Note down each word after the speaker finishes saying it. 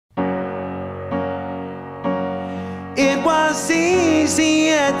It was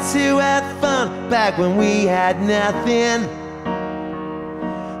easier to have fun back when we had nothing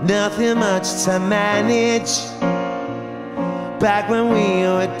much to manage. Back when we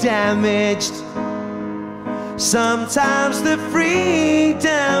were damaged. Sometimes the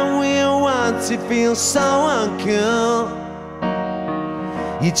freedom we want to feel so uncool.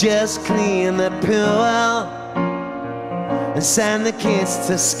 You just clean the pool and send the kids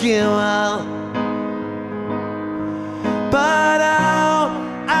to school. But oh,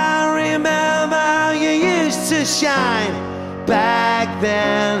 I remember how you used to shine back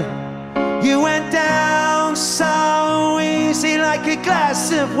then. You went down so easy like a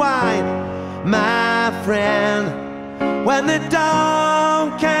glass of wine, my friend. When the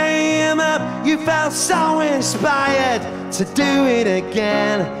dawn came up, you felt so inspired to do it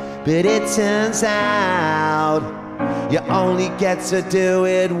again. But it turns out you only get to do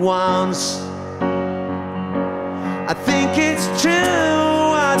it once. I think it's true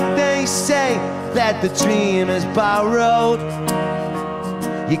what they say, that the dream is borrowed.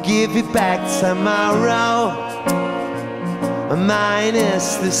 You give it back tomorrow,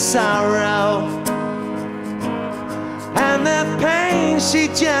 minus the sorrow. And the pain, she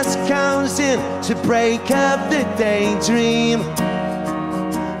just comes in to break up the daydream.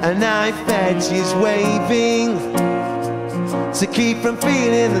 A knife edge is waving to keep from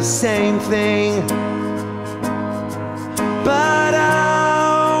feeling the same thing. But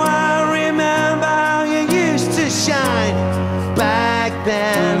oh, I remember how you used to shine back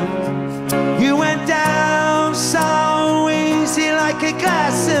then. You went down so easy like a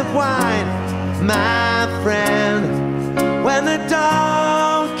glass of wine, my friend. When the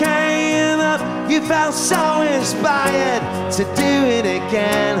dawn came up, you felt so inspired to do it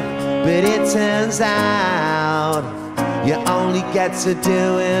again. But it turns out you only get to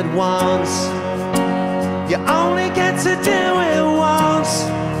do it once. You only get to do it once.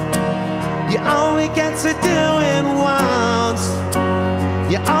 You only get to do it once.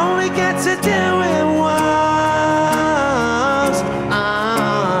 You only get to do it once.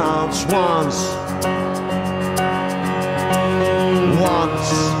 Once.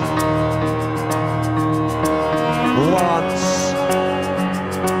 Once. Once.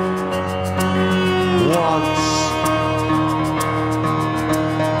 Once.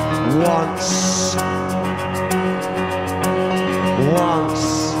 Once.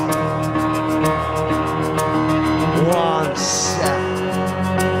 Once. Once.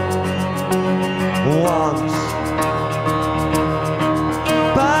 Once.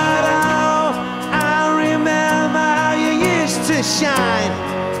 But oh, I remember how you used to shine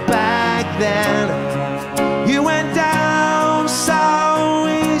back then. You went down so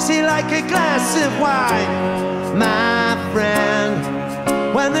easy like a glass of wine, my friend.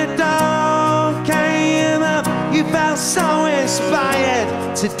 When the dawn came up, you felt so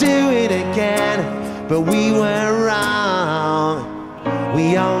inspired to do it again. But we were wrong.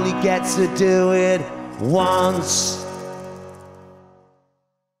 We only get to do it once.